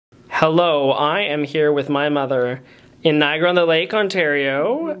Hello, I am here with my mother in Niagara-on-the-Lake,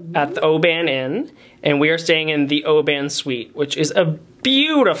 Ontario, at the Oban Inn, and we are staying in the Oban Suite, which is a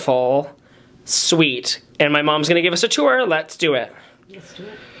beautiful suite. And my mom's gonna give us a tour. Let's do it. Let's do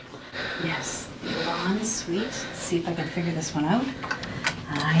it. Yes, the Oban Suite. Let's see if I can figure this one out.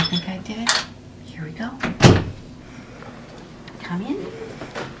 I think I did it. Here we go. Come in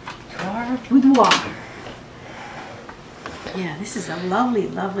to our boudoir. Yeah, this is a lovely,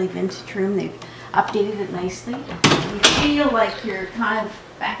 lovely vintage room. They've updated it nicely. You feel like you're kind of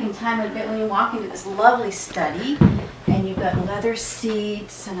back in time a bit when you walk into this lovely study. And you've got leather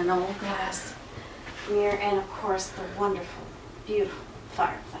seats and an old glass mirror and, of course, the wonderful, beautiful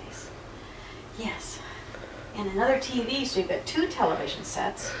fireplace. Yes. And another TV, so you've got two television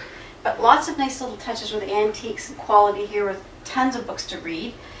sets. But lots of nice little touches with antiques and quality here with tons of books to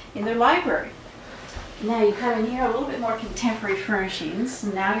read in their library. Now you come in here, a little bit more contemporary furnishings.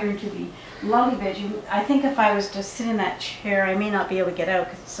 Now you're into the lovely bedroom. I think if I was to sit in that chair, I may not be able to get out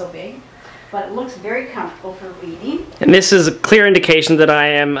because it's so big. But it looks very comfortable for reading. And this is a clear indication that I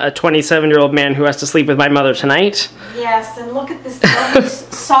am a 27-year-old man who has to sleep with my mother tonight. Yes, and look at this lovely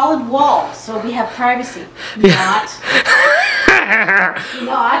solid wall, so we have privacy. Not.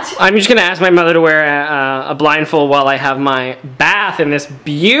 I'm just going to ask my mother to wear a blindfold while I have my bath in this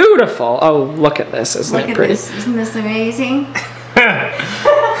beautiful... Oh, look at this. Isn't it pretty? Look at this. Isn't this amazing? But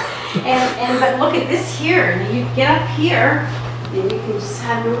look at this here. You get up here, and you can just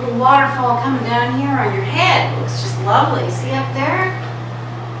have a little waterfall coming down here on your head. It looks just lovely. See up there?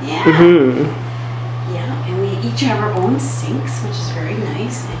 Yeah. Mm-hmm. Yeah, and we each have our own sinks, which is very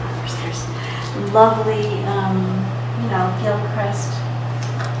nice. And of course, there's lovely, Gilchrist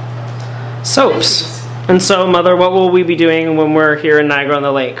soaps. And so, Mother, what will we be doing when we're here in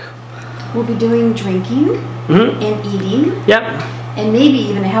Niagara-on-the-Lake? We'll be doing drinking and eating. Yep. And maybe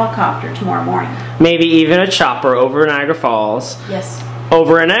even a helicopter tomorrow morning. Maybe even a chopper over Niagara Falls. Yes.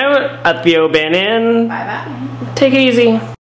 Over and out at the Oban Inn. Bye-bye. Take it easy.